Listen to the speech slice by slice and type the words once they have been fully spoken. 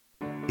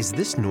Is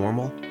this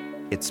normal?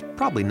 It's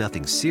probably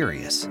nothing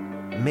serious.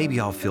 Maybe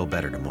I'll feel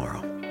better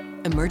tomorrow.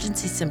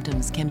 Emergency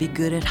symptoms can be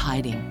good at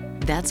hiding.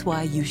 That's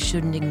why you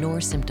shouldn't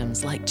ignore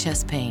symptoms like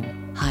chest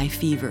pain, high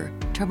fever,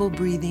 trouble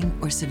breathing,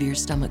 or severe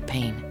stomach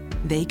pain.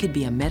 They could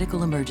be a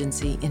medical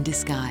emergency in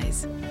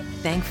disguise.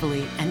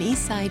 Thankfully, an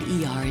Eastside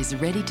ER is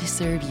ready to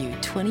serve you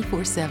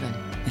 24/7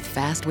 with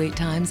fast wait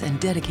times and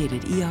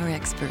dedicated ER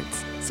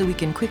experts, so we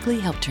can quickly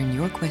help turn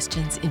your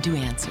questions into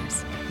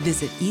answers.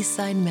 Visit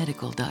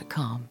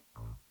eastsidemedical.com.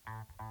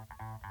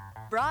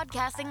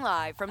 Broadcasting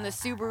live from the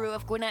Subaru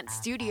of Gwinnett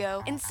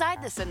studio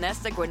inside the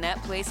Sonesta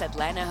Gwinnett Place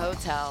Atlanta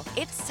Hotel.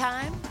 It's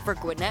time for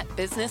Gwinnett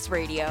Business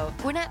Radio.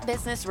 Gwinnett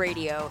Business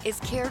Radio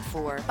is cared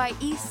for by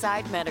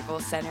Eastside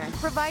Medical Center,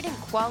 providing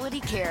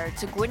quality care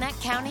to Gwinnett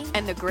County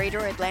and the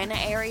greater Atlanta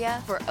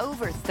area for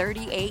over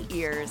 38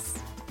 years.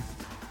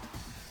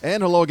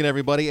 And hello again,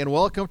 everybody, and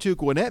welcome to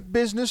Gwinnett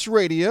Business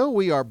Radio.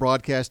 We are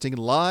broadcasting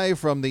live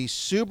from the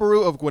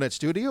Subaru of Gwinnett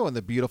studio in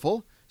the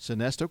beautiful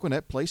Sonesta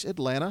Gwinnett Place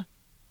Atlanta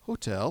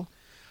Hotel.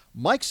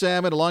 Mike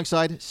Salmon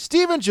alongside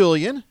Stephen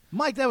Julian.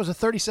 Mike, that was a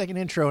 30-second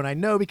intro, and I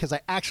know because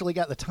I actually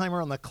got the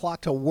timer on the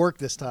clock to work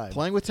this time.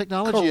 Playing with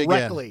technology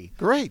correctly. Again.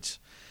 Great.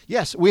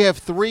 Yes, we have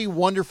three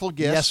wonderful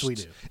guests. Yes, we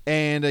do.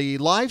 And a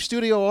live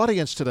studio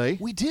audience today.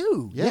 We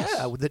do. Yes.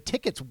 Yeah, the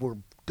tickets were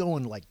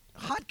going like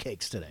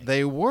hotcakes today.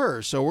 They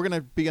were. So we're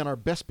going to be on our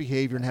best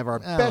behavior and have our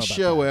best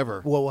show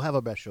ever. Well, we'll have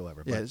our best show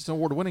ever. Yeah, it's an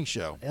award-winning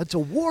show. It's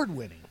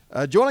award-winning.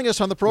 Joining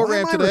us on the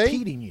program Why am I today.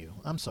 repeating you?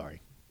 I'm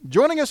sorry.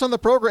 Joining us on the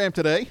program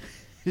today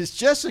is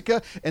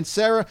Jessica and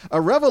Sara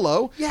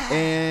Arevalo. Yeah.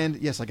 And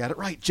yes, I got it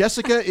right.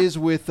 Jessica is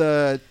with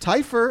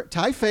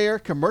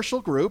Taillefer Commercial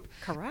Group.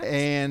 Correct.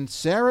 And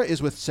Sara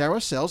is with Sara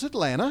Sells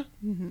Atlanta.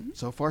 Mm-hmm.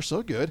 So far,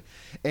 so good.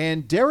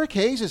 And Derek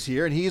Hayes is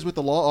here, and he is with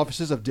the law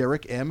offices of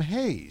Derek M.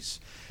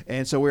 Hayes.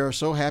 And so we are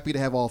so happy to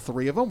have all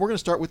three of them. We're going to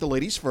start with the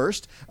ladies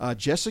first.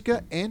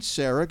 Jessica and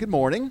Sara, good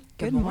morning.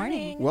 Good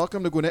morning.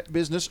 Welcome to Gwinnett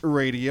Business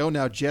Radio.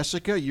 Now,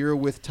 Jessica, you're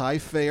with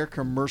Taillefer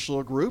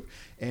Commercial Group,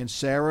 and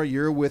Sara,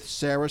 you're with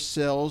Sara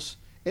Sells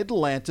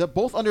Atlanta,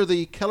 both under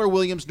the Keller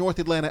Williams North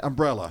Atlanta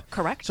umbrella.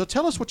 Correct. So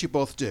tell us what you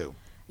both do.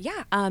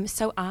 Yeah,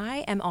 so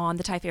I am on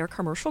the Taillefer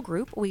Commercial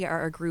Group. We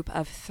are a group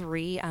of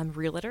three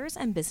realtors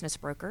and business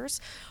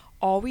brokers.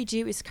 All we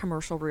do is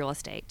commercial real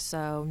estate,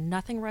 so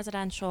nothing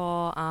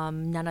residential,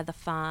 none of the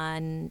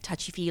fun,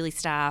 touchy-feely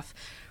stuff.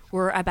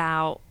 We're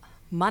about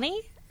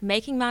money,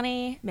 making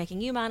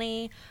you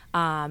money.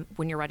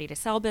 When you're ready to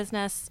sell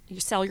business, you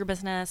sell your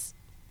business,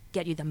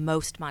 get you the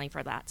most money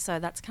for that. So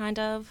that's kind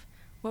of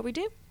what we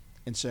do.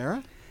 And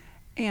Sara?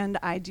 And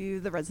I do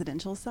the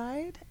residential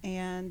side,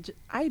 and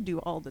I do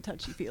all the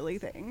touchy-feely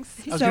things.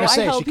 I was going to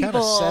say, she kind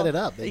of set it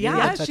up.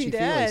 Yeah, she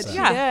did. Side. She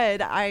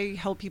did. I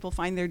help people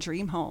find their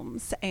dream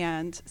homes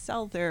and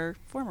sell their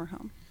former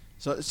home.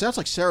 So it sounds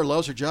like Sara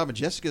loves her job, and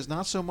Jessica's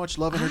not so much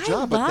loving her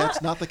job, but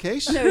that's not the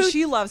case? No,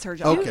 she loves her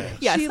job. Okay.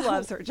 Yes. She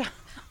loves her job.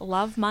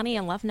 Love money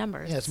and love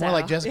numbers. Yeah, it's more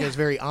like Jessica is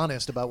very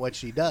honest about what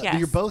she does. Yes.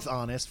 You're both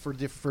honest for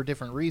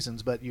different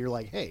reasons, but you're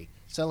like, hey,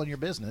 selling your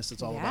business,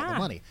 it's all about the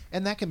money.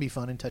 And that can be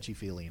fun and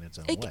touchy-feely in its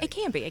own way. It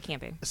can be. It can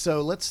be.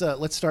 So let's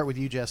start with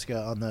you,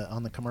 Jessica,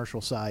 on the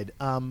commercial side.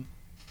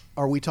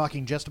 Are we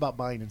talking just about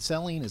buying and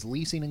selling? Is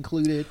leasing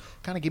included?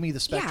 Kind of give me the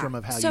spectrum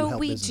of how you help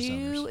business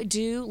owners. So we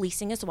do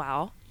leasing as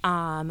well,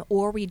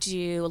 or we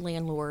do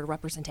landlord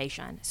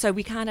representation. So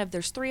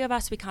there's three of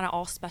us. We kind of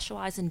all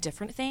specialize in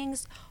different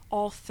things.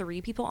 All three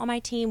people on my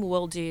team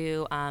will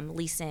do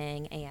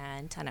leasing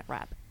and tenant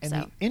rep. And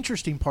the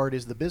interesting part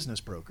is the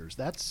business brokers.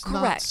 That's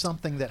Correct. Not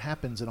something that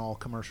happens in all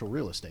commercial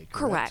real estate,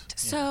 correct?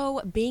 Yeah.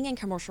 So being in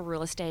commercial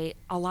real estate,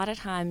 a lot of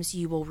times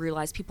you will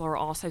realize people are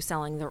also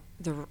selling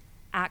the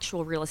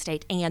actual real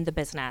estate and the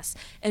business.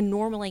 And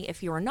normally,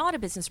 if you are not a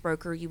business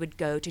broker, you would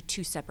go to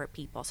two separate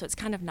people. So it's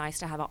kind of nice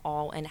to have it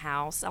all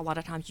in-house. A lot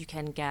of times you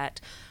can get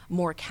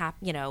more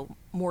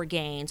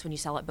gains when you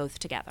sell it both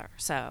together.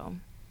 So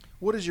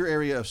What is your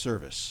area of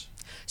service?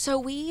 So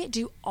we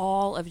do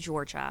all of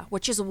Georgia,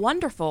 which is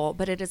wonderful,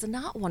 but it is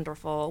not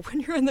wonderful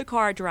when you're in the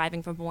car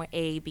driving from point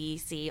A, B,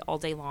 C all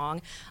day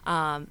long.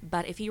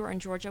 But if you are in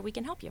Georgia, we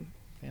can help you.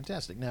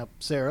 Fantastic. Now,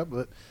 Sara,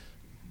 but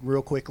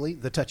real quickly,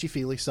 the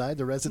touchy-feely side,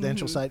 the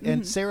residential side,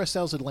 and Sara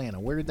Sells Atlanta.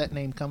 Where did that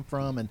name come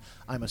from? And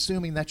I'm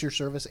assuming that's your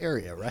service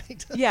area,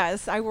 right?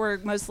 Yes, I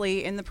work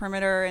mostly in the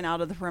perimeter and out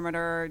of the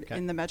perimeter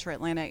in the metro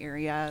Atlanta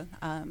area.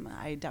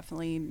 I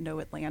definitely know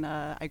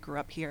Atlanta. I grew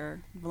up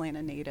here,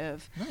 Atlanta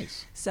native.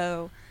 Nice.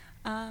 So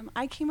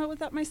I came up with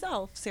that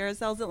myself, Sara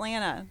Sells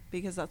Atlanta,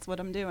 because that's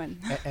what I'm doing.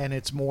 And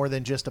it's more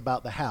than just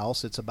about the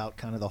house. It's about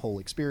kind of the whole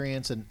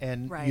experience,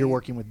 and Right. you're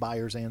working with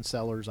buyers and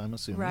sellers, I'm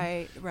assuming.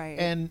 Right.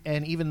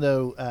 And even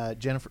though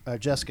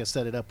Jessica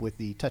set it up with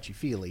the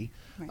touchy-feely,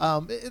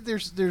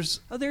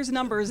 there's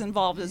numbers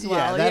involved as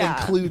well. Yeah, that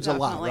includes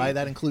definitely. a lot, right?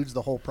 That includes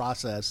the whole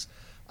process.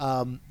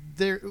 What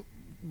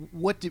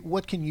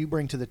can you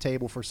bring to the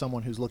table for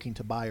someone who's looking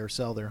to buy or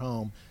sell their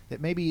home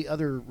that maybe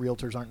other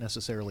realtors aren't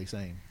necessarily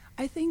saying?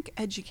 I think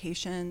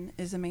education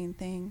is a main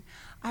thing.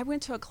 I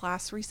went to a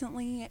class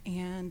recently,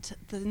 and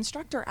the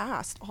instructor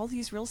asked all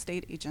these real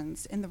estate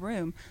agents in the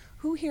room,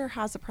 who here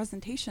has a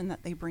presentation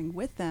that they bring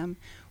with them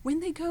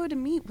when they go to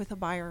meet with a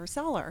buyer or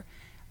seller?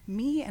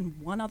 Me and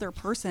one other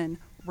person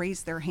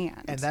raised their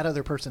hand. And that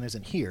other person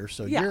isn't here,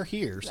 so you're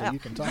here, so you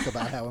can talk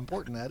about how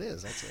important that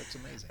is. That's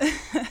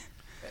amazing.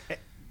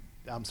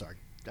 I'm sorry.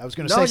 I was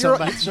going to say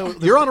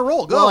something. You're on a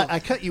roll. Go. Well, I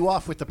cut you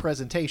off with the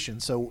presentation.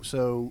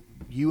 So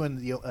you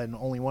and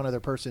only one other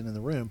person in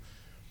the room,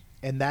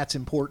 and that's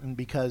important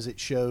because it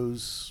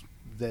shows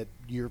that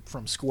you're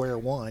from square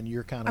one.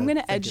 You're kind of. I'm going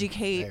to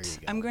educate.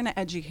 I'm going to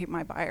educate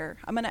my buyer.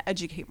 I'm going to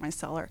educate my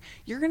seller.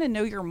 You're going to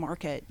know your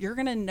market. You're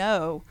going to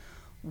know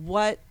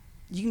what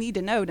you need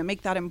to know to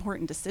make that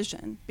important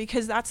decision,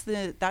 because that's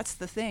the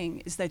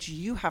thing, is that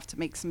you have to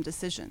make some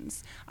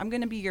decisions. I'm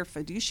going to be your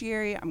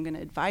fiduciary. I'm going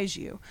to advise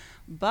you,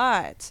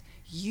 but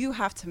you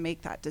have to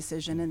make that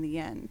decision in the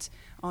end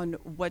on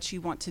what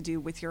you want to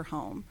do with your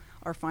home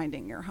or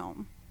finding your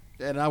home.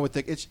 And I would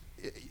think it's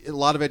a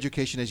lot of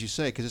education, as you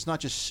say, because it's not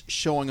just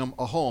showing them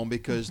a home,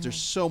 because there's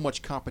so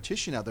much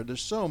competition out there.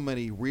 There's so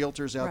many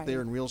realtors out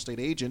there and real estate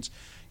agents,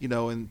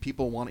 and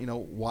people want,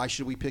 why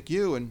should we pick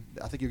you? And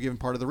I think you're giving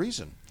part of the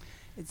reason.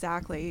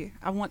 Exactly.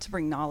 I want to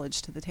bring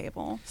knowledge to the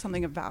table,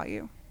 something of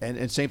value.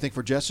 And same thing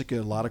for Jessica,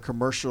 a lot of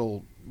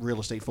commercial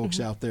real estate folks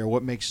out there.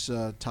 What makes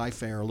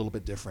Taillefer a little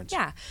bit different?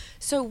 Yeah.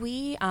 So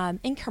we,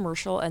 in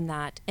commercial, in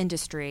that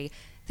industry,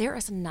 there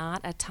is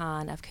not a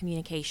ton of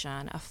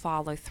communication, a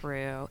follow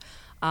through.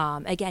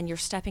 Again, you're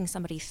stepping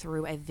somebody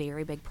through a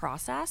very big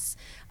process.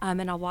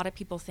 And a lot of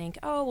people think,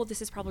 oh, well,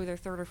 this is probably their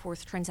third or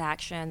fourth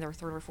transaction, their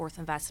third or fourth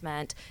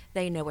investment.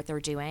 They know what they're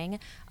doing.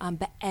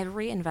 But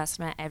every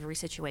investment, every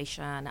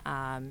situation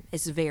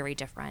is very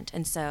different.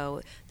 And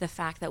so the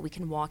fact that we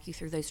can walk you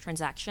through those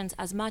transactions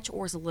as much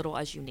or as little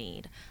as you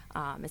need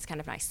is kind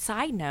of nice.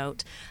 Side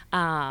note,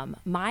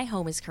 my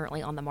home is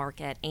currently on the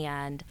market,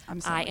 and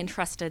I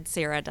entrusted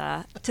Sara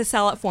to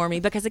sell it for me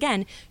because,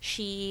 again,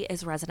 she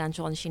is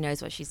residential and she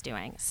knows what she's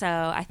doing. So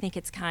I think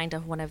it's kind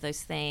of one of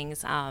those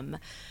things.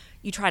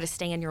 You try to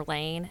stay in your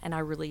lane, and I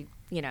really,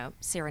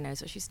 Sara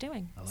knows what she's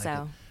doing.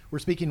 It. We're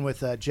speaking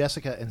with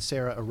Jessica and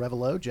Sara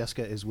Arevalo.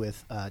 Jessica is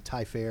with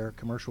Taillefer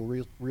Commercial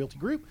Realty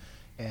Group,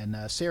 and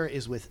Sara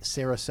is with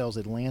Sara Sells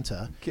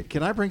Atlanta.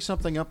 Can I bring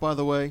something up, by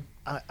the way?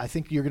 I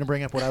think you're going to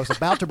bring up what I was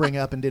about to bring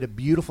up, and did a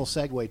beautiful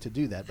segue to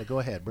do that. But go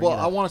ahead. Bring it up.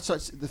 I want to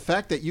start the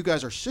fact that you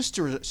guys are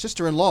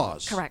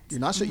sister-in-laws. Correct. You're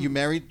not you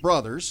married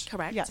brothers.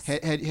 Correct. Yes.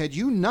 Had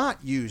you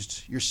not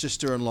used your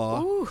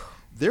sister-in-law,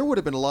 there would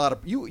have been a lot of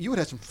you would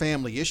have some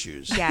family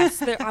issues.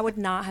 Yes, I would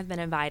not have been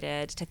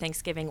invited to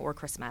Thanksgiving or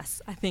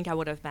Christmas. I think I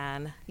would have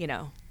been,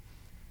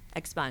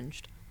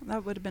 expunged.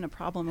 That would have been a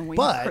problem when we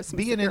had But Christmas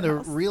being at in your the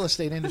house. real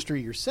estate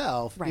industry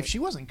yourself, Right. if she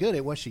wasn't good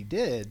at what she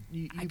did,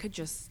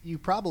 you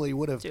probably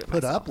would have do it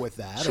put myself. up with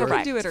that, Sure. or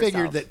Correct. Do it figured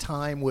herself. that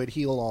time would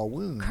heal all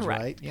wounds,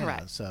 Correct. right? Yeah.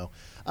 Correct. So,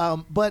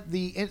 but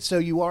so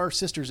you are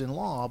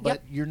sisters-in-law, but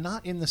Yep. you're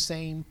not in the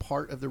same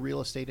part of the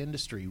real estate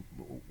industry.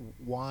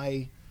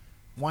 Why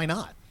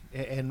not?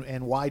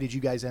 And why did you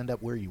guys end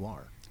up where you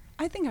are?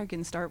 I think I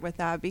can start with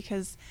that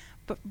because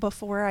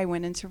before I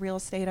went into real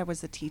estate, I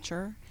was a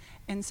teacher.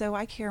 And so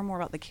I care more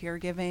about the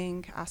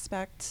caregiving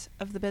aspect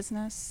of the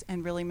business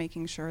and really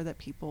making sure that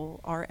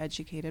people are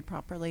educated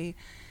properly,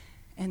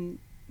 and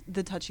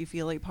the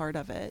touchy-feely part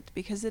of it,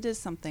 because it is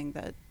something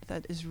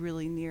that is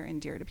really near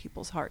and dear to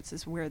people's hearts,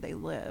 is where they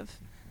live.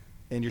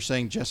 And you're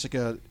saying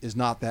Jessica is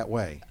not that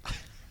way.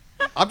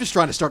 I'm just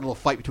trying to start a little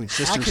fight between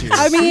sisters here.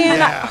 I mean,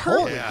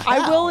 holy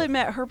I will cow.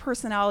 admit her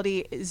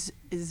personality is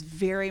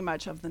very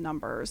much of the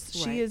numbers.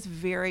 Right. She is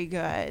very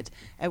good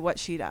at what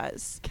she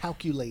does.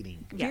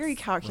 Calculating. Very Yes.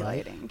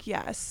 calculating,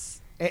 yes.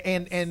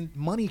 And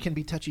money can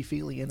be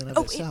touchy-feely in and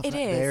of itself. It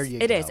There is. you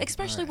It go. is,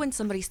 especially All right. when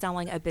somebody's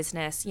selling a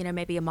business,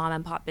 maybe a mom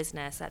and pop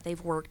business that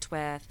they've worked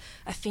with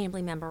a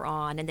family member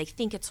on, and they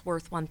think it's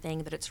worth one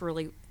thing, but it's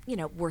really,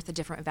 worth a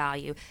different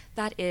value.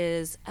 That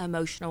is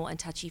emotional and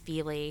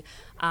touchy-feely.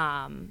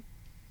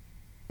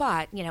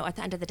 But, at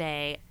the end of the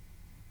day,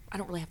 I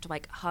don't really have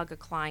to hug a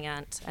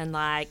client and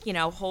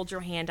hold your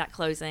hand at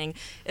closing.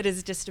 It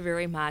is just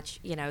very much,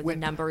 the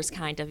numbers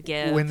kind of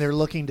give. When they're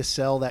looking to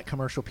sell that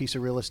commercial piece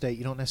of real estate,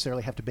 you don't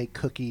necessarily have to bake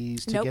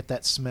cookies to Nope. get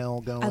that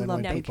smell going. I love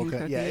when baking people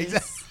cookies. Yeah,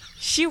 exactly.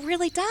 She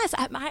really does.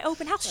 At my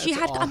open house, she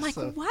That's had. I'm like,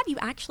 awesome. what?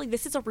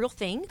 This is a real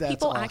thing. That's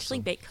People awesome. actually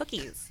bake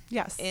cookies.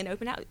 Yes. In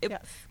open house. It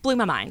Yes. blew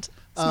my mind.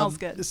 Smells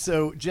good.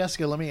 So,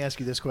 Jessica, let me ask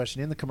you this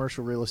question. In the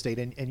commercial real estate,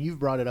 and you've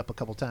brought it up a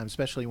couple times,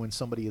 especially when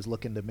somebody is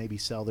looking to maybe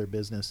sell their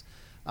business,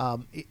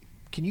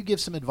 can you give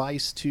some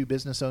advice to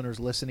business owners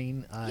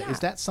listening? Yeah.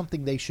 Is that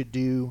something they should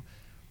do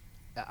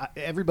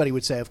everybody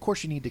would say, of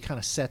course, you need to kind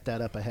of set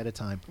that up ahead of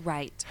time.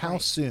 Right. How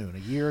soon? A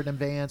year in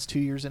advance? 2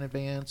 years in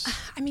advance?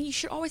 I mean, you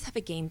should always have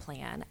a game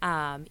plan.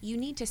 You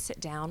need to sit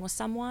down with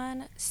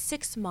someone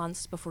 6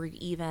 months before you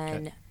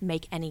even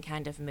make any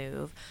kind of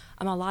move.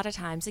 A lot of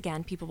times,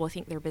 again, people will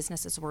think their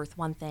business is worth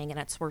one thing and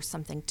it's worth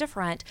something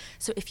different.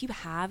 So if you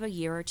have a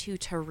year or two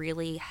to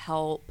really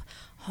help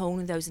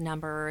hone those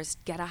numbers,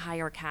 get a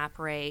higher cap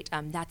rate,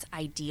 that's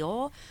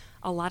ideal.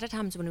 A lot of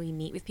times when we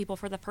meet with people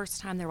for the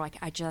first time, they're like,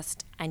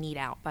 I need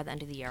out by the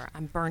end of the year.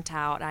 I'm burnt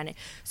out.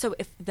 So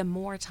if the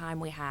more time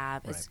we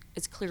have,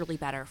 it's clearly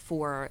better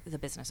for the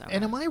business owner.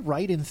 And am I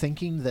right in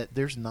thinking that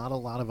there's not a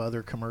lot of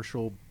other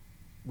commercial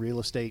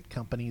real estate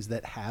companies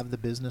that have the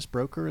business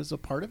broker as a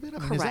part of it? I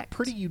mean, is that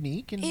pretty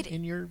unique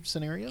in your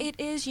scenario? It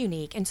is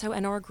unique. And so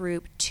in our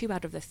group, 2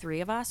 out of the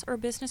 3 of us are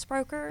business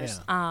brokers.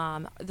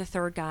 Yeah. The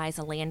third guy is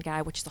a land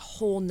guy, which is a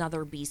whole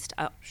nother beast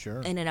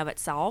in and of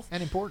itself.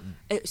 And important.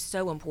 It's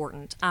so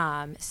important.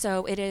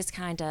 So it is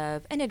kind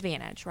of an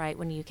advantage, right,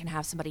 when you can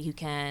have somebody who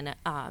can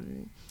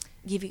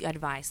give you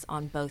advice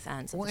on both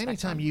ends. Well, of the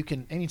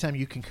anytime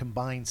you can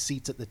combine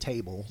seats at the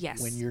table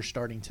when you're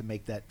starting to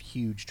make that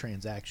huge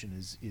transaction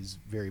is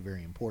very,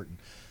 very important.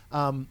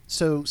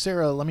 So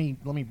Sarah, let me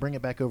bring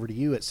it back over to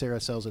you at Sara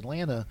Sells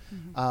Atlanta.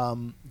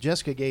 Mm-hmm.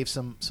 Jessica gave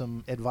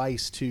some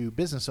advice to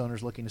business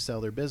owners looking to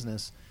sell their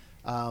business.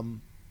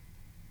 In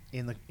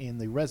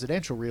the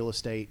residential real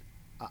estate,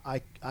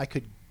 I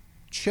could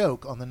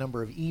choke on the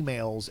number of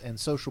emails and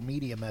social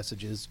media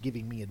messages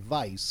giving me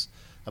advice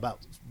about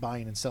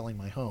buying and selling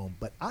my home,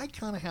 but I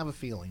kind of have a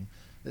feeling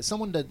that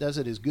someone that does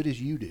it as good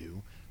as you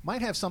do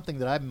might have something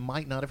that I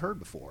might not have heard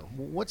before.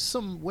 What's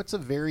a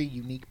very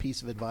unique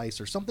piece of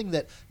advice or something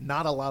that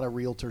not a lot of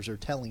realtors are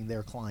telling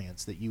their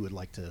clients that you would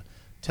like to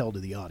tell to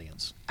the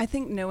audience? I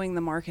think knowing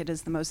the market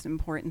is the most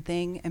important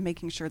thing and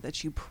making sure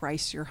that you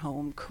price your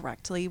home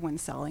correctly when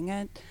selling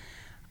it.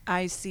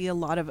 I see a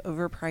lot of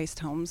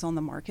overpriced homes on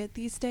the market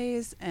these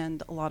days,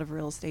 and a lot of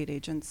real estate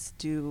agents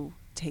do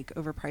take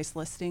overpriced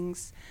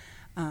listings.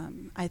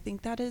 I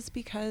think that is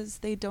because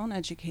they don't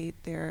educate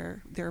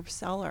their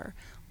seller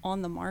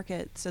on the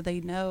market, so they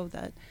know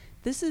that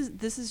this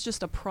is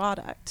just a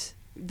product.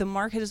 The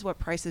market is what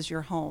prices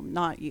your home,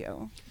 not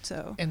you.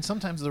 And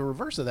sometimes the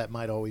reverse of that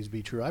might always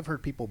be true. I've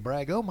heard people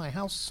brag, "Oh, my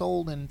house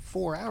sold in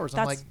 4 hours."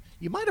 I'm like,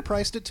 you might have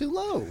priced it too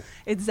low.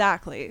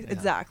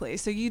 Exactly.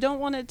 So you don't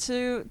want it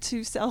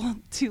to sell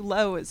too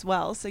low as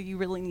well. So you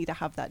really need to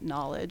have that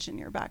knowledge in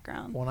your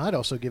background. Well, and I'd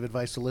also give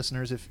advice to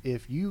listeners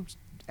if you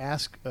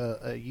ask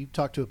you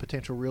talk to a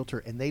potential realtor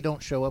and they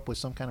don't show up with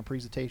some kind of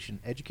presentation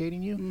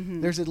educating you,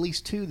 there's at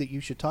least 2 that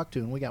you should talk to,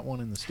 and we got one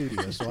in the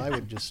studio. So I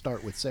would just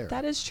start with Sarah.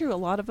 That is true. A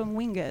lot of them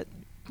wing it.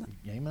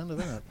 Amen to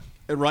that.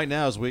 And right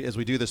now, as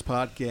we do this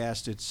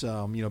podcast, it's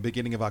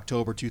beginning of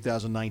October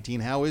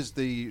 2019. How is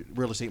the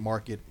real estate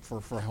market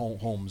for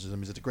homes? I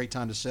mean, is it a great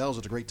time to sell? Is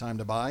it a great time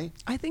to buy?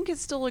 I think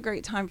it's still a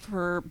great time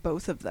for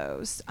both of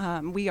those.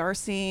 We are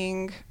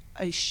seeing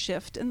a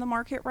shift in the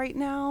market right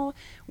now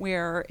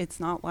where it's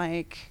not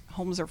like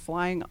homes are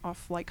flying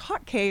off like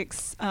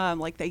hotcakes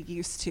like they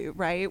used to,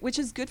 right? Which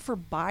is good for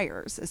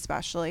buyers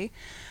especially.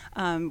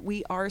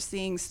 We are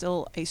seeing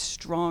still a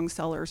strong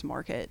seller's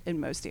market in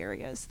most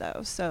areas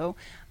though. So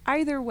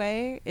either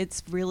way,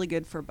 it's really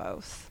good for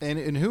both.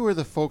 And who are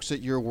the folks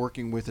that you're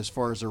working with as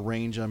far as the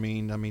range? I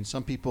mean,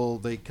 some people,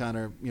 they kind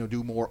of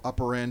do more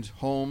upper end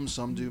homes.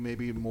 Some do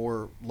maybe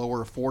more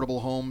lower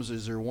affordable homes.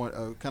 Is there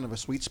one kind of a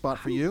sweet spot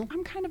for you?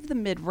 I'm kind of the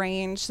mid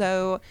range.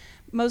 So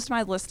most of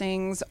my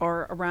listings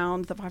are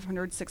around the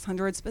 500s,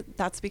 600s, but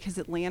that's because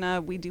Atlanta,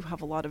 we do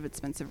have a lot of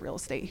expensive real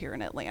estate here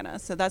in Atlanta.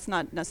 So that's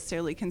not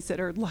necessarily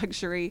considered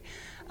luxury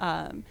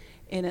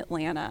in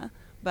Atlanta,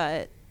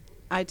 but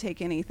I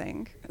take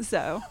anything.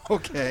 So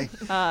okay.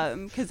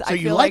 Because so I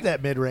you feel like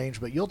that mid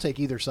range, but you'll take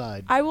either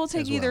side. I will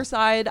take either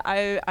side.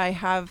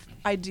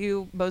 I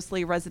do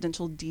mostly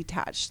residential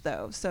detached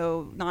though,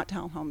 so not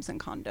townhomes and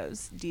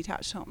condos,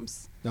 detached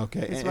homes.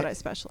 Okay, is what I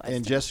specialize in.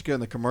 And Jessica, in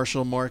the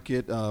commercial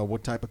market,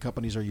 what type of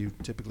companies are you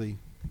typically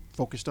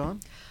focused on?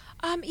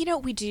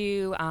 We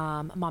do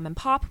mom and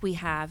pop. We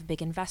have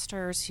big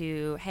investors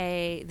who,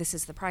 hey, this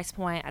is the price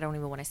point. I don't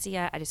even want to see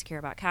it. I just care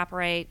about cap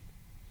rate.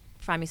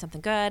 Find me something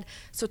good.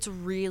 So it's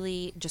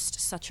really just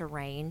such a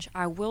range.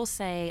 I will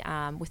say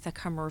with the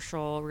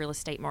commercial real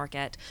estate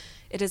market,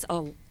 it is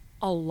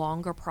a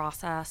longer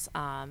process.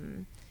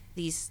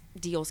 These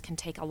deals can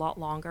take a lot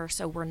longer,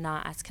 so we're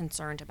not as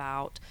concerned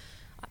about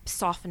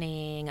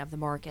softening of the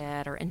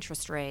market or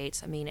interest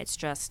rates. I mean, it's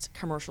just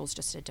commercial is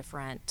just a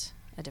different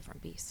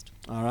beast.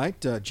 All right,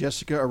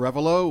 Jessica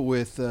Arevalo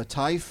with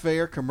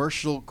Taillefer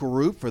Commercial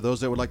Group. For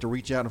those that would like to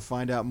reach out and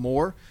find out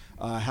more,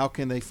 how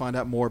can they find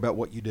out more about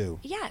what you do?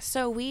 Yeah,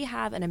 so we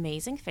have an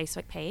amazing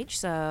Facebook page.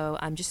 So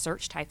just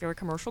search Taillefer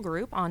Commercial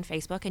Group on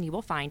Facebook and you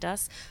will find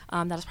us.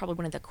 That is probably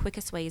one of the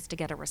quickest ways to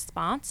get a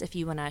response if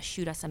you want to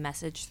shoot us a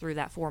message through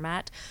that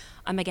format.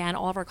 Again,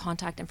 all of our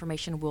contact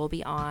information will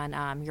be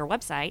on your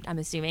website, I'm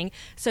assuming,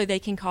 so they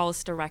can call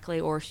us directly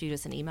or shoot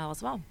us an email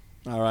as well.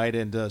 All right,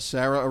 and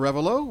Sara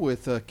Arevalo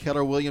with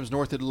Keller Williams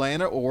North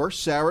Atlanta, or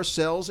Sara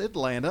Sells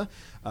Atlanta.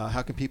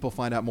 How can people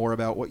find out more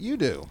about what you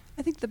do?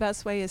 I think the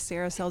best way is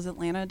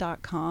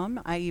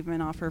sarasellsatlanta.com. I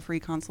even offer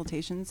free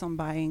consultations on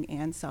buying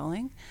and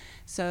selling.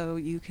 So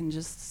you can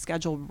just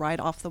schedule right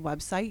off the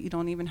website. You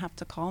don't even have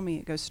to call me.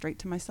 It goes straight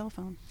to my cell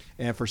phone.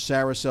 And for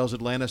Sara Sells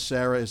Atlanta,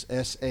 Sara is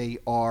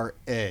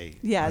S-A-R-A.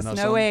 Yes,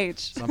 no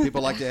H. Some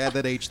people like to add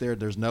that H there.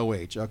 There's no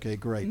H. Okay,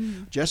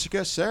 great.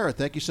 Jessica, Sara,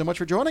 thank you so much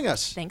for joining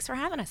us. Thanks for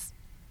having us.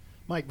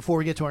 Mike, before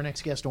we get to our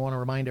next guest, I want to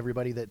remind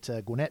everybody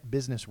that Gwinnett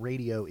Business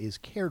Radio is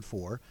cared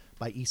for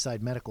by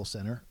Eastside Medical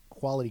Center.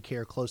 Quality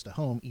care close to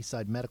home.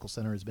 Eastside Medical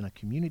Center has been a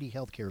community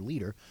healthcare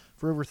leader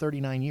for over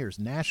 39 years.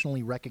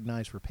 Nationally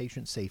recognized for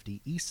patient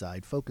safety,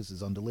 Eastside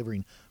focuses on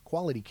delivering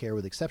quality care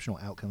with exceptional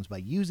outcomes by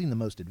using the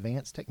most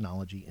advanced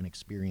technology and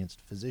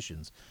experienced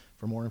physicians.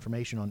 For more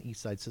information on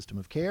Eastside's system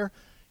of care,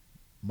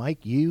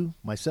 Mike, you,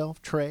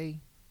 myself, Trey,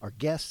 our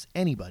guests,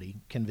 anybody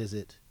can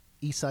visit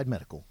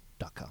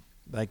eastsidemedical.com.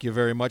 Thank you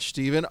very much,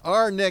 Stephen.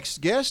 Our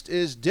next guest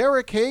is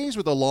Derek Hayes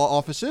with the law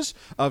offices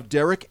of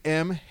Derek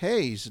M.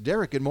 Hayes.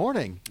 Derek, good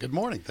morning. Good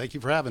morning. Thank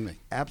you for having me.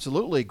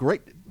 Absolutely.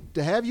 Great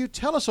to have you.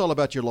 Tell us all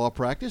about your law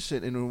practice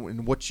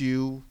and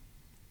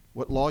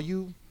what law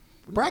you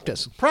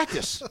practice.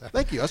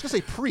 Thank you. I was going to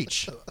say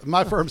preach.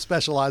 My firm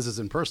specializes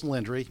in personal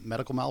injury,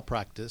 medical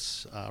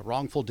malpractice,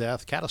 wrongful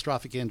death,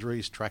 catastrophic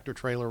injuries,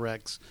 tractor-trailer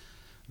wrecks,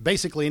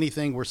 basically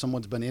anything where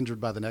someone's been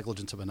injured by the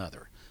negligence of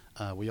another.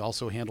 We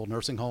also handle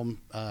nursing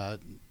home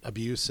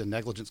abuse and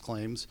negligence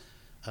claims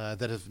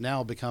that have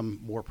now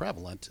become more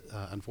prevalent.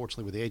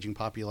 Unfortunately, with the aging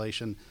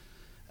population,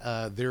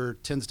 there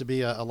tends to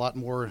be a lot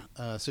more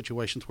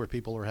situations where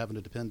people are having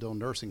to depend on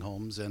nursing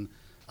homes, and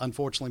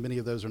unfortunately, many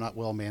of those are not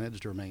well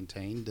managed or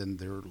maintained, and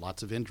there are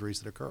lots of injuries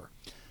that occur.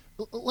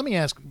 Let me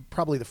ask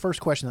probably the first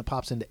question that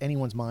pops into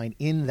anyone's mind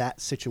in that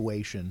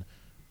situation.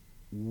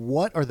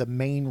 What are the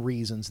main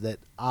reasons that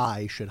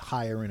I should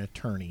hire an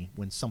attorney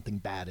when something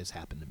bad has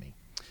happened to me?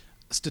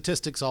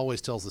 Statistics always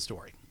tells the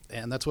story,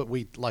 and that's what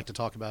we like to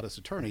talk about as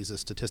attorneys,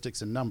 is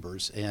statistics and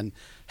numbers. And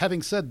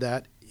having said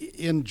that,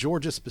 in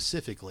Georgia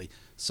specifically,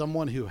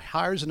 someone who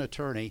hires an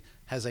attorney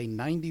has a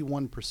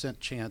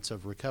 91% chance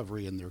of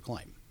recovery in their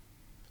claim.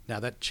 Now,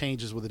 that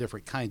changes with the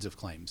different kinds of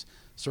claims.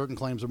 Certain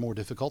claims are more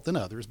difficult than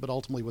others, but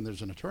ultimately when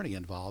there's an attorney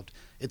involved,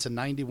 it's a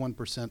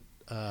 91%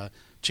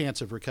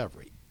 chance of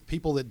recovery.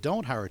 People that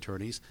don't hire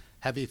attorneys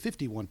have a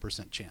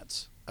 51%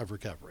 chance of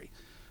recovery.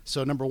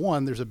 So number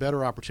one, there's a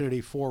better opportunity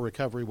for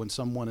recovery when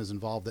someone is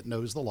involved that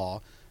knows the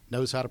law,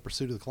 knows how to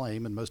pursue the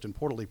claim, and most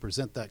importantly,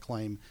 present that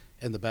claim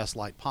in the best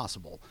light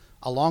possible.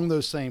 Along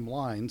those same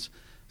lines,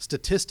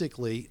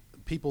 statistically,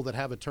 people that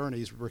have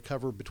attorneys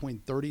recover between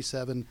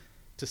 37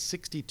 to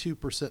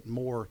 62%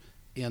 more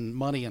in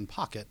money in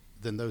pocket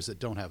than those that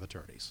don't have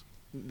attorneys.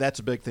 That's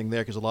a big thing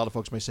there, because a lot of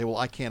folks may say, well,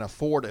 I can't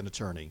afford an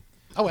attorney.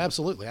 Oh,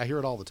 absolutely. I hear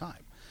it all the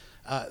time.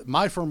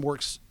 My firm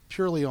works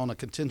purely on a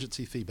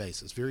contingency fee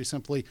basis. Very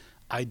simply,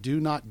 I do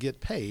not get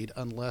paid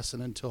unless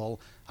and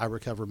until I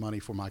recover money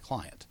for my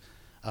client.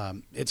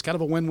 It's kind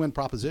of a win-win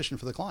proposition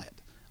for the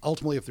client.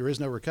 Ultimately, if there is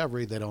no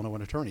recovery, they don't owe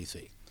an attorney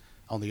fee.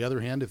 On the other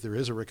hand, if there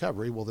is a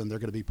recovery, well, then they're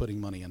going to be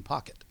putting money in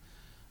pocket.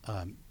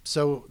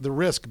 So the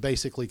risk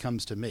basically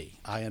comes to me.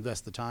 I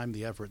invest the time,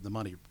 the effort, and the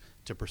money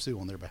to pursue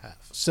on their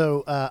behalf.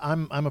 So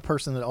I'm a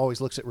person that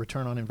always looks at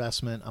return on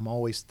investment. I'm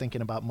always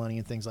thinking about money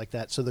and things like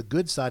that. So the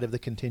good side of the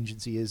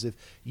contingency is if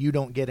you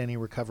don't get any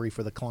recovery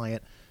for the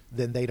client,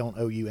 then they don't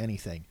owe you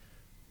anything.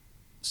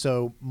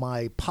 So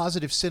my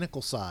positive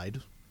cynical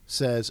side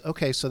says,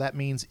 okay, so that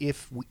means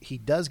if he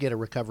does get a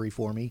recovery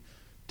for me,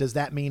 does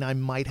that mean I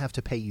might have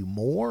to pay you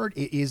more?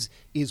 Is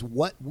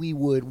what we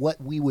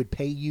would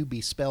pay you be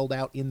spelled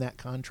out in that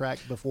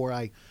contract before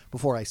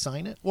I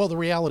sign it? Well, the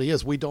reality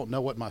is we don't know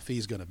what my fee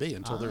is going to be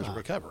until there's a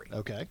recovery.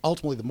 Okay.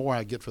 Ultimately, the more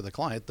I get for the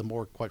client, the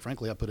more, quite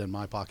frankly, I put in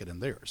my pocket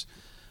and theirs.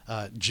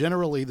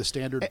 Generally, the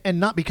standard, and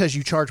not because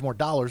you charge more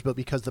dollars, but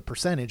because the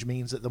percentage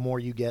means that the more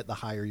you get, the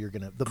higher you're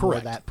going to, the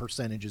Correct. more that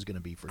percentage is going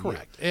to be for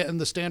Correct. you. And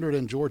the standard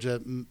in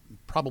Georgia,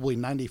 probably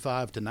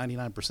 95 to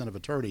 99% of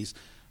attorneys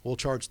will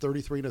charge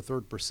 33 to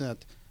 3%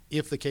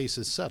 if the case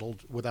is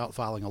settled without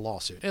filing a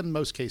lawsuit. And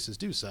most cases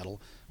do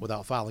settle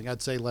without filing.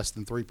 I'd say less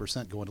than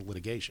 3% go into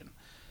litigation.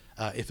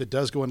 If it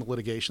does go into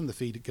litigation, the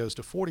fee goes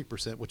to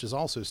 40%, which is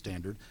also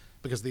standard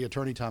because the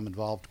attorney time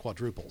involved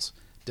quadruples.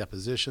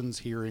 Depositions,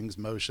 hearings,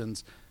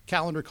 motions,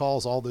 calendar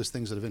calls, all those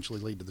things that eventually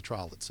lead to the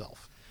trial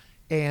itself.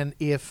 And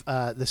if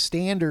the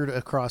standard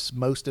across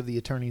most of the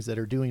attorneys that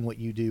are doing what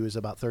you do is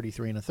about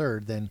 33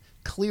 1/3, then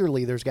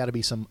clearly there's got to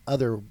be some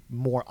other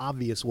more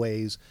obvious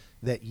ways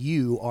that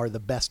you are the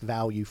best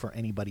value for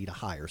anybody to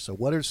hire. So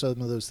what are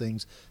some of those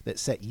things that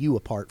set you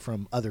apart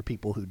from other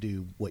people who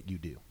do what you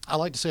do? I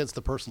like to say it's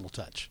the personal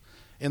touch,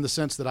 in the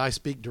sense that I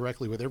speak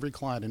directly with every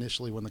client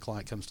initially when the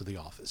client comes to the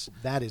office.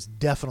 That is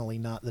definitely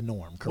not the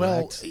norm,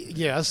 correct? Well,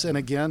 yes, and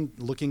again,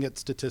 looking at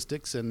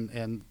statistics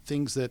and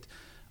things that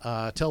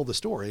tell the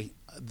story,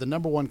 the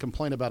number one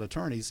complaint about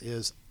attorneys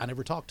is I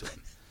never talk to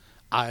them.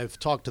 I've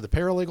talked to the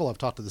paralegal, I've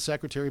talked to the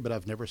secretary, but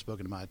I've never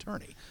spoken to my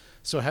attorney.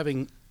 So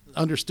having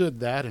understood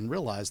that and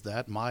realized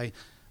that, my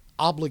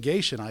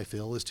obligation, I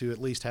feel, is to at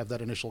least have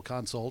that initial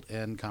consult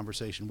and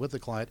conversation with the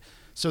client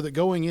so that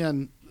going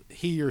in,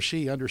 he or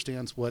she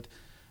understands what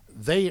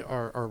they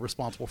are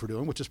responsible for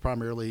doing, which is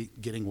primarily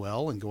getting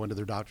well and going to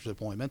their doctor's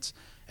appointments.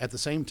 At the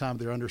same time,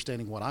 they're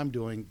understanding what I'm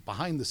doing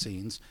behind the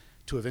scenes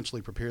to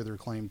eventually prepare their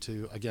claim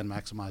to, again,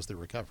 maximize their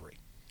recovery.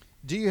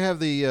 Do you have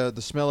the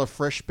smell of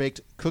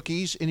fresh-baked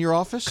cookies in your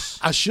office?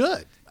 I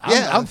should.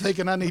 Yeah. I'm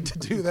thinking I need to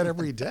do that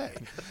every day.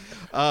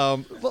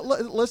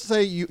 Let's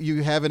say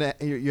you have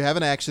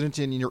an accident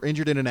and you're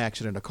injured in an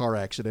accident, a car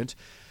accident.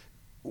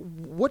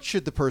 What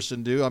should the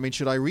person do? I mean,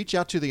 should I reach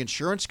out to the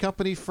insurance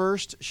company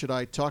first? Should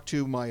I talk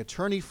to my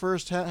attorney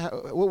first?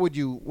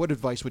 What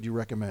advice would you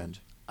recommend?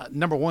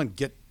 Number one,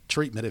 get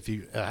treatment. If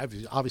you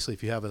obviously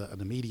if you have an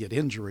immediate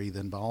injury,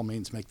 then by all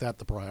means make that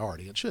the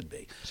priority. It should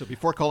be. So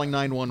before calling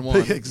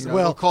 911,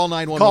 well, call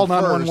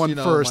 911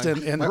 first.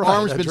 My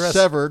arm's been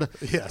severed.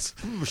 Yes.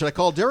 Should I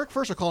call Derek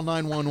first or call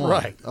 911?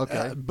 Right.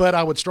 Okay. But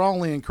I would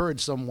strongly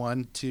encourage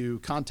someone to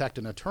contact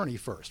an attorney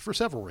first for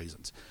several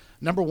reasons.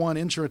 Number one,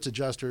 insurance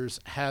adjusters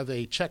have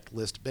a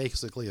checklist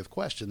basically of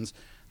questions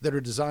that are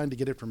designed to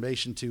get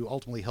information to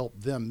ultimately help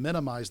them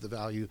minimize the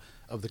value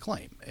of the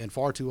claim. And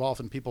far too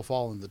often people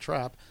fall in the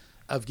trap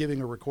of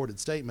giving a recorded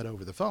statement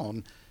over the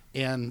phone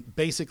and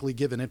basically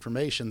giving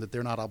information that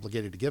they're not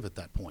obligated to give at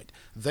that point.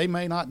 They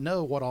may not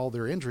know what all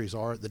their injuries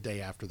are the day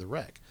after the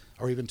wreck,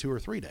 or even 2 or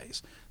 3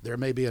 days. There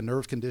may be a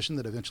nerve condition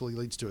that eventually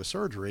leads to a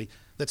surgery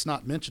that's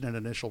not mentioned in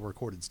an initial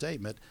recorded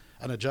statement.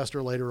 An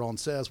adjuster later on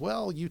says,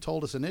 well, you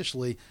told us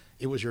initially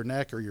it was your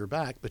neck or your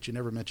back, but you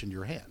never mentioned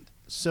your hand.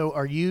 So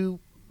are you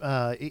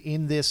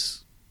in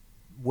this,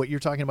 what you're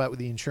talking about with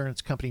the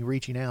insurance company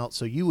reaching out,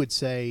 so you would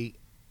say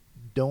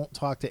don't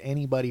talk to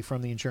anybody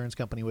from the insurance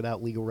company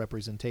without legal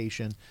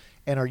representation.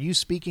 And are you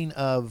speaking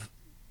of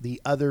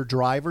the other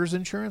driver's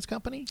insurance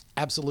company?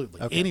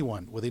 Absolutely. Okay.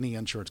 Anyone with any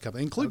insurance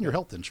company, including your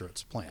health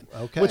insurance plan,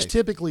 okay, which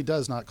typically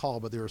does not call,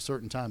 but there are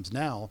certain times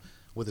now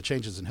with the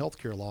changes in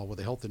healthcare law where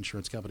the health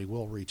insurance company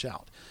will reach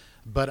out.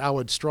 But I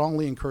would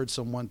strongly encourage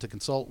someone to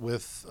consult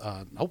with,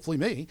 hopefully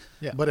me,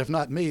 but if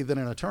not me, then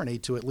an attorney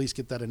to at least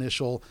get that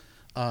initial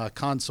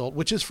consult,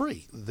 which is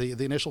free. The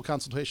initial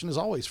consultation is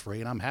always free,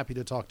 and I'm happy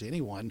to talk to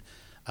anyone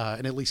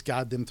and at least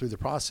guide them through the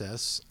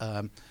process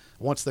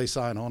once they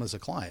sign on as a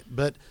client.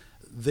 But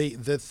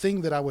the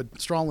thing that I would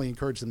strongly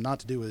encourage them not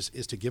to do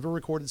is to give a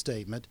recorded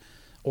statement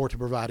or to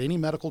provide any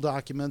medical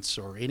documents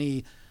or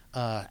any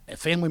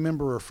family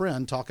member or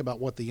friend talk about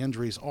what the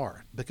injuries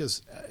are,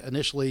 because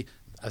initially,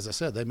 as I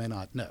said, they may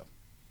not know.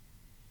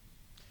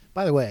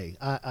 By the way,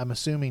 I'm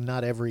assuming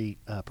not every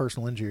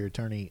personal injury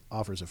attorney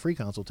offers a free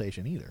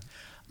consultation either.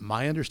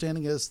 My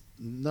understanding is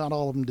not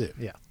all of them do.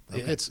 Yeah.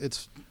 Okay.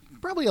 It's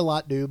probably a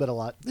lot do, but a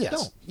lot yes,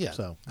 don't. Yeah,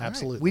 so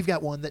absolutely. Right. We've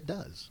got one that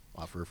does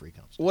offer a free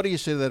consultation. What do you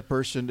say to that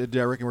person,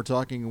 Derek? And we're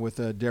talking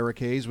with Derek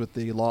Hayes with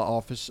the law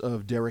office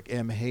of Derek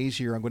M. Hayes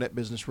here on Gwinnett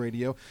Business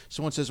Radio.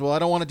 Someone says, well, I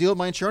don't want to deal with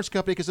my insurance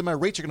company because then my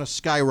rates are going to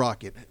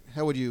skyrocket.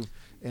 How would you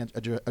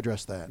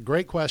address that?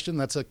 Great question.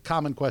 That's a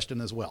common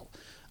question as well.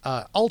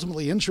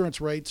 Ultimately,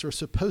 insurance rates are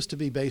supposed to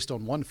be based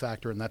on one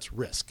factor, and that's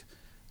risk.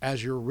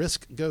 As your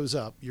risk goes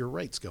up, your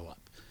rates go up.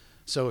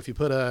 So if you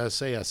put a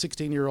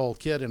 16-year-old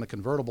kid in a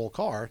convertible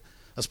car,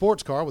 a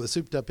sports car with a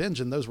souped-up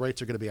engine, those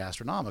rates are going to be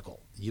astronomical.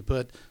 You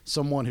put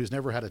someone who's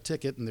never had a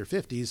ticket in their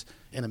 50s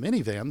in a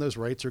minivan, those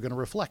rates are going to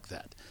reflect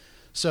that.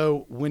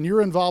 So when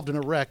you're involved in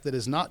a wreck that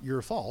is not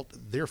your fault,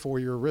 therefore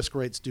your risk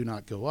rates do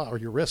not go up, or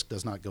your risk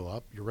does not go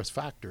up, your risk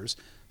factors,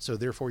 so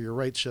therefore your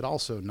rates should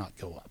also not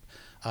go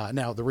up.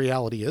 Now, the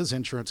reality is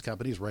insurance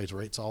companies raise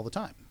rates all the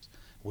time.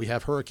 We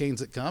have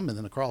hurricanes that come, and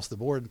then across the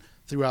board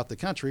throughout the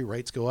country,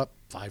 rates go up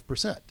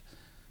 5%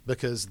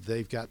 because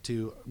they've got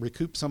to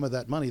recoup some of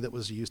that money that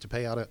was used to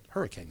pay out a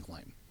hurricane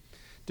claim.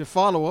 To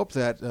follow up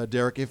that,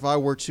 Derek, if I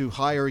were to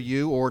hire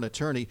you or an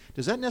attorney,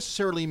 does that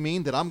necessarily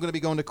mean that I'm going to be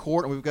going to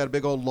court and we've got a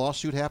big old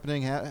lawsuit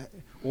happening,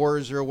 or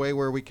is there a way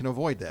where we can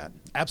avoid that?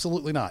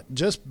 Absolutely not.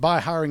 Just by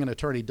hiring an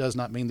attorney does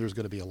not mean there's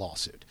going to be a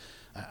lawsuit.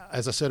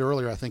 As I said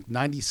earlier, I think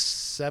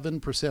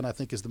 97%, I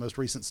think is the most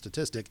recent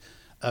statistic,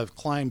 of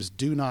claims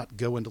do not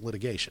go into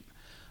litigation.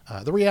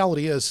 The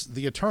reality is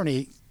the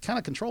attorney kind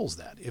of controls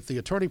that. If the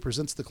attorney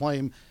presents the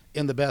claim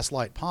in the best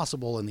light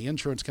possible and the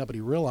insurance company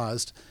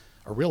realizes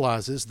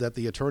that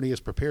the attorney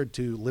is prepared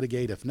to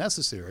litigate if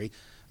necessary,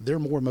 they're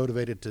more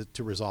motivated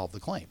to resolve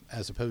the claim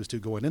as opposed to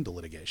going into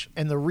litigation.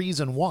 And the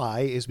reason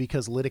why is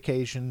because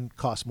litigation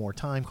costs more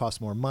time, costs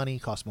more money,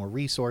 costs more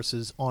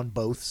resources on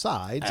both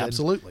sides.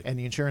 Absolutely. And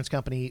the insurance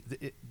company,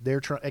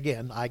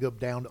 again, I go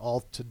down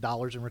all to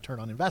dollars in return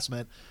on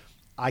investment.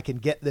 I can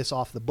get this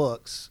off the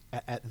books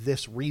at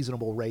this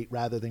reasonable rate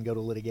rather than go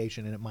to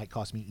litigation, and it might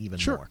cost me even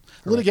more. Correct?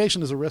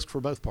 Litigation is a risk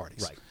for both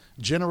parties. Right.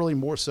 Generally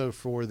more so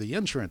for the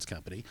insurance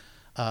company,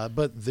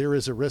 but there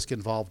is a risk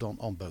involved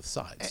on both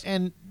sides.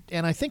 And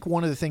I think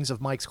one of the things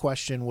of Mike's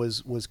question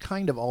was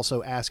kind of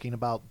also asking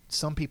about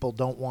some people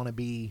don't want to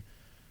be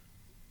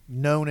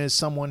known as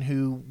someone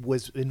who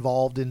was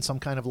involved in some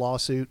kind of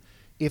lawsuit.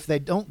 if they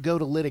don't go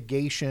to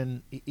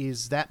litigation,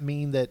 is that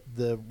mean that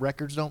the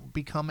records don't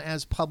become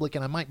as public?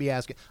 And I might be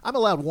asking, I'm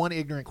allowed one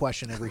ignorant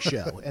question every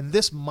show, and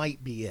this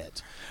might be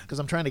it, because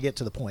I'm trying to get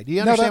to the point. Do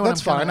you understand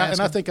that's what I'm fine. And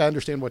I think I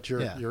understand what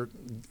you're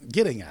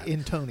getting at.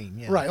 Intoning,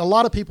 yeah. Right. A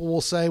lot of people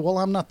will say, well,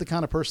 I'm not the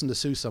kind of person to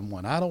sue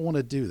someone. I don't want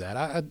to do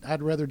that.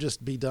 I'd rather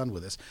just be done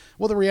with this.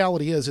 Well, the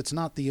reality is it's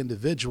not the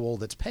individual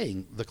that's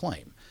paying the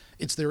claim.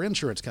 It's their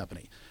insurance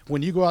company.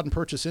 When you go out and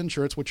purchase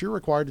insurance, what you're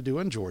required to do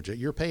in Georgia,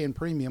 you're paying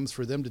premiums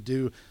for them to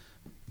do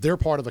their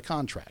part of a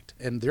contract.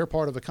 And their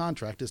part of a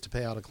contract is to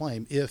pay out a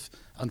claim if,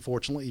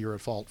 unfortunately, you're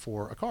at fault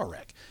for a car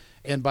wreck.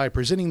 And by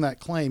presenting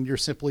that claim, you're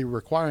simply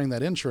requiring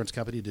that insurance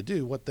company to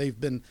do what they've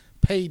been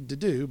paid to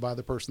do by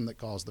the person that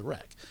caused the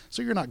wreck.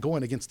 So you're not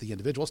going against the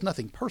individual. It's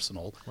nothing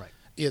personal. Right.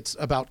 It's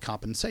about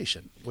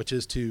compensation, which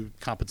is to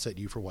compensate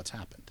you for what's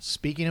happened.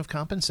 Speaking of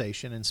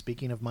compensation, and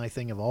speaking of my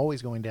thing of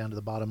always going down to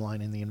the bottom line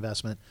in the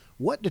investment,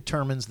 what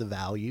determines the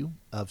value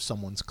of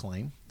someone's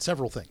claim?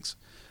 Several things.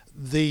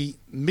 The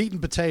meat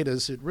and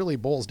potatoes, it really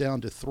boils down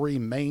to three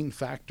main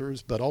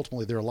factors, but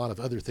ultimately there are a lot of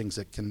other things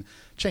that can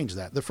change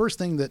that. The first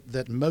thing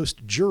that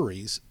most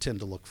juries tend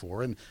to look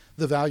for, and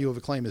the value of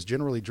a claim is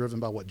generally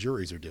driven by what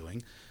juries are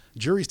doing,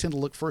 juries tend to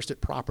look first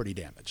at property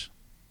damage.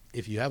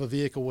 If you have a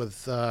vehicle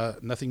with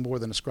nothing more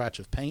than a scratch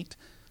of paint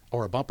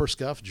or a bumper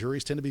scuff,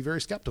 juries tend to be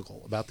very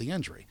skeptical about the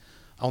injury.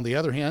 On the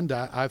other hand,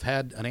 I've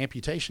had an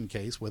amputation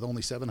case with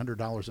only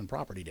 $700 in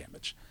property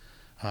damage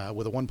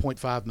with a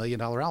 $1.5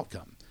 million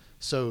outcome.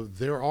 So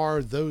there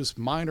are those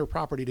minor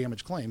property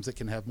damage claims that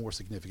can have more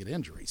significant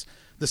injuries.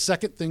 The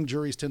second thing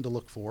juries tend to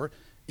look for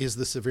is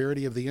the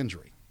severity of the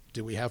injury.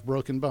 Do we have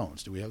broken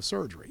bones? Do we have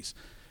surgeries?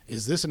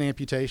 Is this an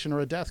amputation or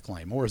a death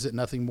claim, or is it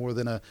nothing more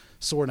than a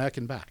sore neck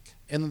and back?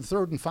 And the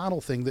third and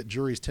final thing that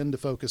juries tend to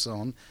focus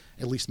on,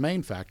 at least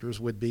main factors,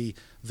 would be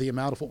the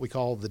amount of what we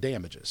call the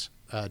damages.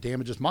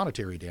 Damages,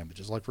 monetary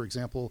damages, like, for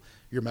example,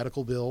 your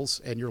medical bills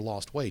and your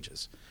lost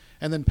wages.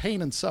 And then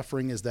pain and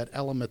suffering is that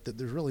element that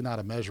there's really not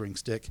a measuring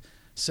stick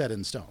set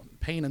in stone.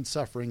 Pain and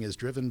suffering is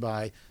driven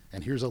by,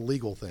 and here's a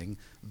legal thing,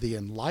 the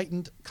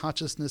enlightened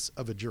consciousness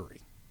of a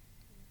jury.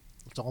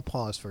 Let's all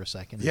pause for a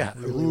second. Yeah.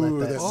 Really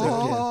let that sink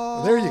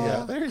in. There you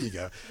go. There you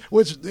go.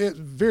 Which it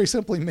very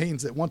simply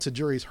means that once a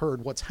jury's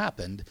heard what's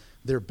happened,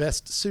 they're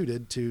best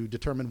suited to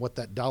determine what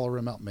that dollar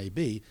amount may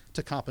be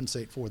to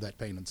compensate for that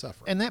pain and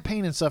suffering. And that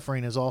pain and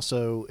suffering is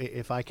also,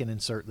 if I can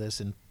insert this,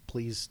 and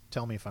please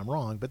tell me if I'm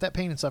wrong, but that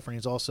pain and suffering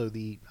is also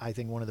I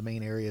think one of the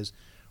main areas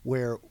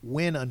where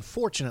when,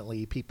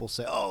 unfortunately, people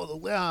say,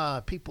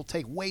 people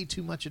take way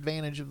too much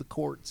advantage of the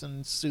courts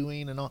and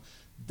suing and all.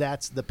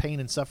 That's the pain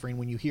and suffering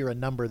when you hear a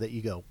number that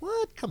you go,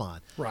 what? Come on.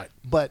 Right.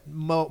 But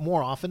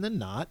more often than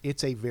not,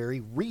 it's a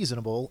very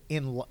reasonable,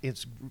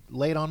 it's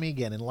laid on me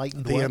again,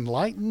 enlightened. The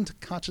enlightened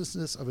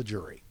consciousness of a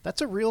jury.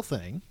 That's a real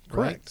thing.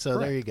 Correct. Right? So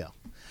there you go.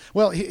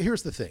 Well,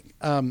 here's the thing.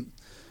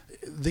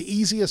 The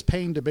easiest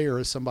pain to bear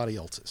is somebody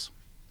else's.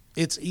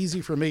 It's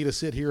easy for me to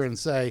sit here and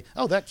say,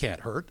 oh, that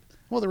can't hurt.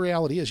 Well, the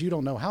reality is you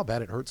don't know how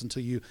bad it hurts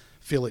until you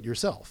feel it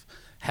yourself.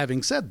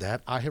 Having said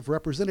that, I have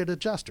represented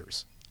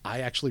adjusters.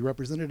 I actually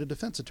represented a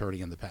defense attorney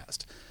in the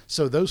past.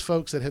 So those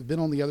folks that have been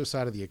on the other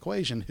side of the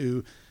equation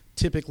who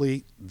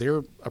typically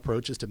their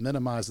approach is to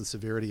minimize the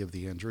severity of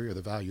the injury or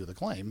the value of the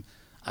claim,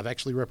 I've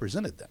actually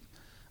represented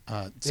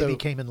them. They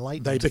became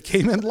enlightened. They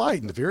became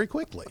enlightened very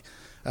quickly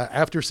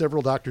after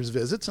several doctor's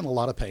visits and a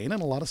lot of pain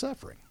and a lot of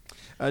suffering.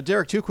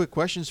 Derek, two quick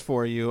questions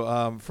for you.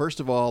 First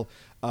of all,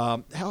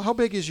 how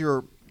big is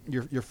your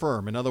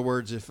firm? In other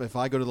words, if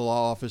I go to the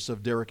law office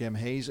of Derek M.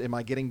 Hayes, am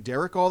I getting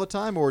Derek all the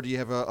time, or do you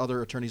have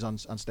other attorneys on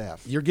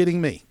staff? You're getting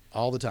me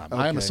all the time.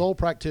 Okay. I am a sole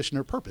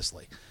practitioner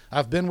purposely.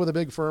 I've been with a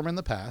big firm in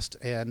the past,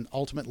 and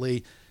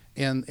ultimately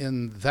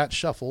in that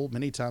shuffle,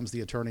 many times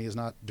the attorney is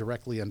not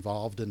directly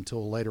involved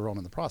until later on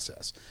in the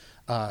process.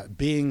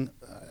 And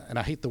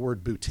I hate the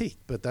word boutique,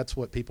 but that's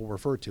what people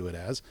refer to it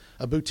as,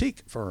 a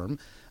boutique firm,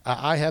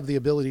 I have the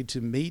ability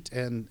to meet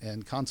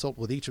and consult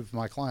with each of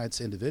my clients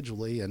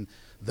individually, and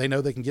they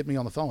know they can get me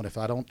on the phone. If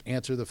I don't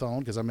answer the phone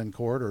because I'm in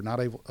court or not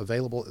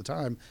available at the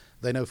time,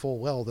 they know full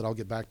well that I'll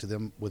get back to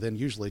them within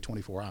usually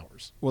 24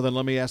 hours. Well, then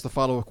let me ask the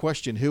follow-up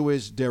question. Who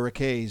is Derek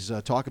Hayes?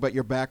 Talk about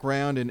your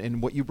background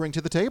and what you bring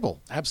to the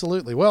table.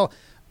 Absolutely. Well,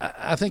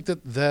 I think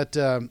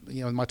that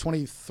in my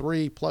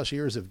 23 plus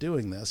years of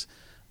doing this,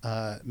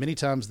 many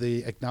times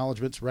the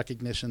acknowledgments,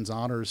 recognitions,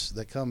 honors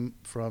that come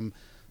from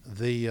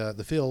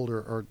the field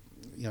are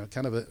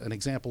kind of an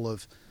example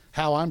of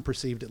how I'm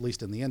perceived, at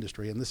least in the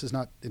industry. And this is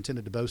not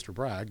intended to boast or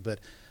brag, but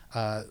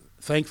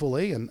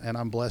thankfully, and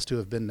I'm blessed to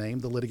have been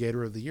named the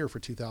Litigator of the Year for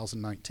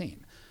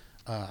 2019.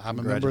 I'm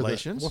a member of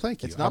the, well,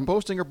 thank you. It's not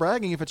boasting or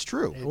bragging if it's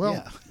true.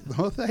 Well,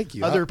 thank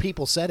you. Other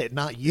people said it,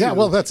 not you. Yeah,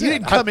 well, that's you it. You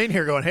didn't come in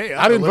here going, hey,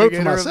 I didn't vote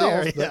for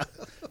myself. Yeah.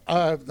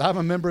 I'm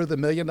a member of the $1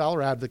 Million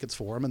Advocates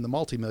Forum and the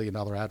Multi-Million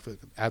Dollar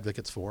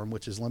Advocates Forum,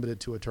 which is limited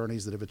to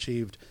attorneys that have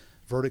achieved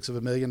verdicts of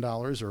 $1 million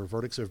or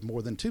verdicts of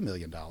more than $2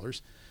 million.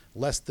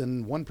 Less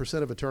than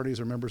 1% of attorneys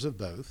are members of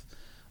both.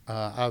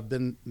 I've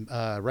been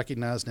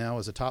recognized now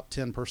as a top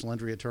 10 personal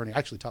injury attorney,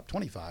 actually top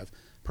 25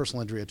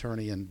 personal injury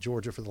attorney in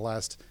Georgia for the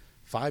last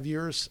 5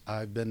 years.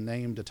 I've been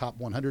named a top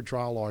 100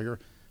 trial lawyer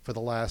for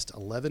the last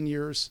 11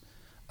 years.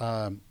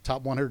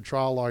 Top 100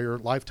 Trial Lawyer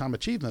Lifetime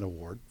Achievement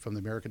Award from the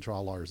American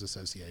Trial Lawyers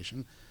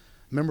Association.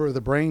 Member of the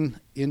Brain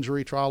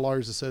Injury Trial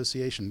Lawyers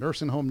Association,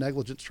 Nursing Home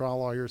Negligence Trial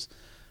Lawyers,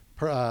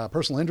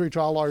 Personal Injury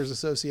Trial Lawyers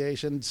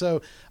Association.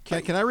 So,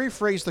 can I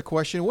rephrase the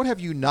question? What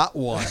have you not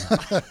won?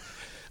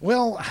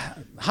 Well,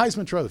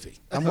 Heisman Trophy.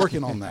 I'm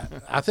working on that.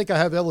 I think I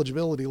have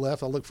eligibility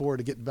left. I look forward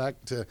to getting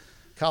back to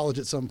college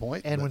at some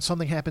point. And when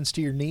something happens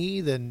to your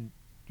knee, then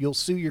you'll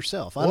sue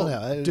yourself. I don't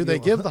know. Do they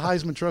give the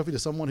Heisman Trophy to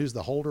someone who's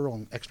the holder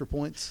on extra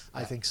points?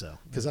 I think so.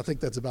 Because I think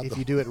that's about if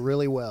you do it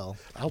really well.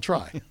 I'll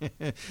try.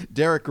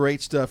 Derek,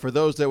 great stuff. For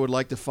those that would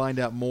like to find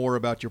out more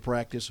about your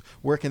practice,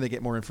 where can they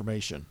get more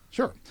information?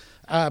 Sure.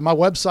 My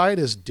website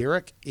is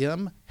Derek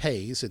M.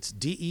 Hayes. It's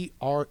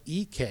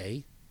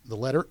DEREK, the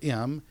letter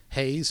M,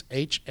 Hayes,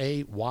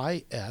 HAYS.com.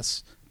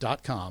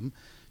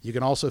 You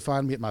can also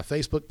find me at my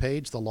Facebook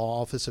page, The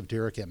Law Office of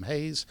Derek M.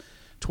 Hayes,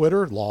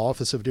 Twitter, Law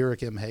Office of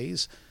Derek M.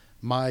 Hayes.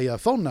 My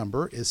phone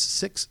number is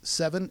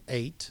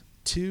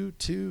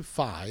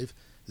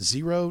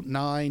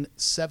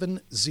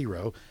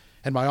 678-225-0970,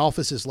 and my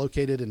office is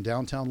located in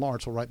downtown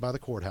Lawrenceville, right by the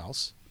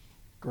courthouse.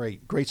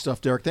 Great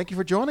stuff, Derek. Thank you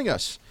for joining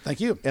us.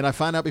 Thank you. And I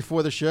find out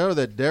before the show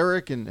that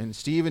Derek and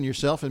Steve and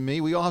yourself and me,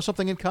 we all have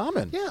something in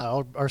common.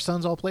 Yeah, our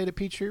sons all played at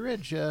Peachtree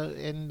Ridge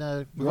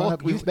in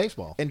youth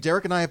baseball. And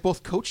Derek and I have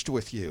both coached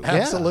with you.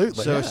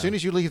 Absolutely. So as soon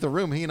as you leave the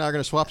room, he and I are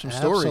going to swap some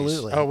stories.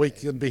 Absolutely. Oh, we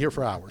can be here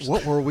for hours.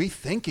 What were we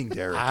thinking,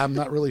 Derek? I'm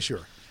not really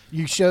sure.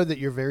 You showed that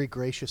you're very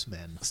gracious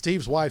men.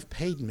 Steve's wife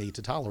paid me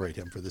to tolerate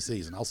him for the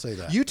season. I'll say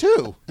that. You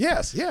too?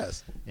 Yes.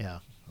 Yeah.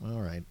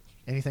 All right.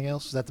 Anything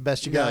else? Is that the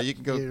best you got? Yeah, you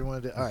can go.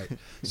 All right.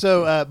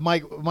 So,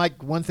 Mike,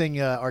 one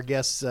thing our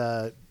guests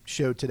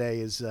showed today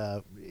is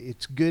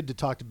it's good to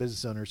talk to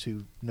business owners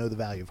who know the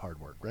value of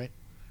hard work, right?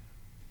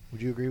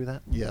 Would you agree with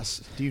that?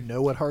 Yes. Do you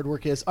know what hard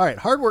work is? All right,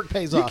 hard work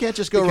pays off. You can't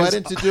just go right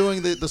into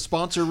doing the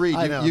sponsor read.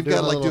 You've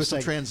got to do some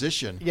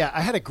transition. Yeah,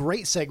 I had a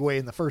great segue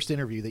in the first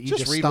interview that you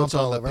just read stomped what's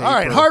all on over. the All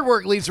right, paper. hard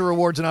work leads to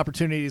rewards and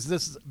opportunities.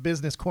 This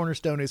business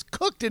cornerstone is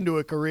cooked into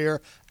a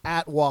career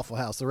at Waffle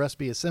House. The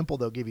recipe is simple.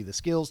 They'll give you the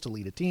skills to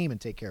lead a team and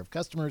take care of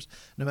customers,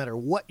 no matter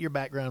what your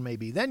background may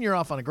be. Then you're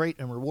off on a great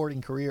and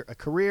rewarding career, a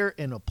career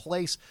in a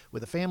place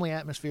with a family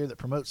atmosphere that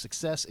promotes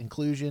success,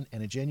 inclusion,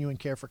 and a genuine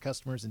care for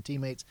customers and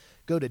teammates.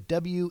 Go to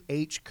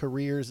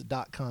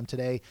WHCareers.com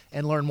today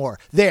and learn more.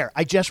 There,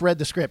 I just read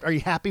the script. Are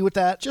you happy with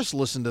that? Just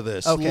listen to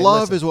this. Okay,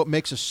 Love is what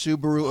makes a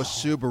Subaru a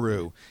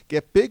Subaru.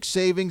 Get big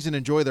savings and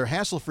enjoy their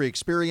hassle-free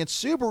experience.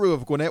 Subaru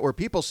of Gwinnett, where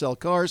people sell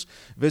cars.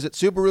 Visit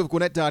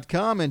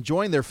SubaruofGwinnett.com and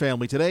join their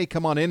family today.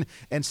 Come on in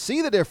and see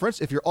the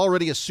difference. If you're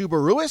already a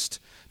Subaruist,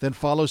 then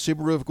follow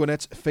Subaru of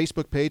Gwinnett's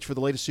Facebook page for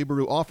the latest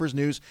Subaru offers,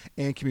 news,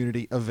 and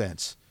community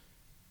events.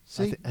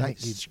 See,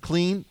 nice,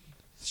 clean,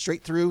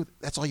 straight through.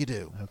 That's all you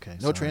do. Okay.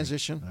 No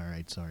transition. All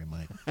right. Sorry,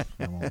 Mike. I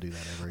won't do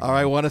that ever again. All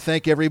right. I want to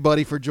thank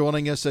everybody for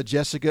joining us,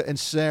 Jessica and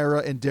Sarah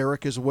and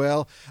Derek as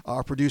well.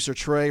 Our producer,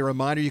 Trey. A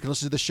reminder, you can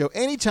listen to the show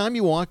anytime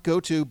you want. Go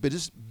to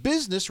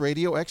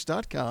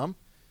BusinessRadioX.com.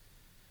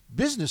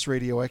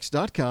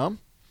 BusinessRadioX.com.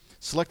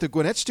 Select the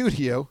Gwinnett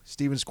studio.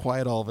 Steven's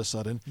quiet all of a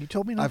sudden. You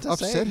told me not I've to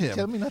upset him. You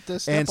told me not to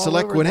step and all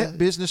select over Gwinnett the...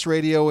 Business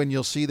Radio, and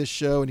you'll see the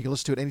show, and you can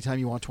listen to it anytime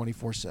you want,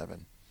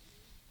 24/7.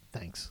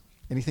 Thanks.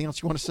 Anything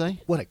else you want to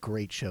say? What a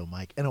great show,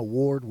 Mike. An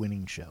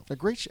award-winning show. A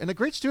great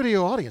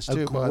studio audience,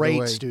 too, by the way. A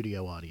great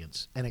studio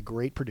audience, and a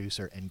great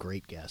producer, and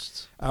great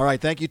guests. All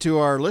right. Thank you to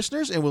our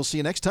listeners, and we'll see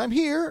you next time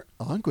here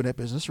on Gwinnett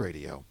Business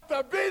Radio.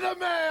 To be the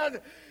man,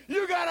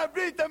 you got to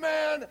beat the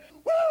man.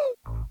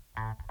 Woo!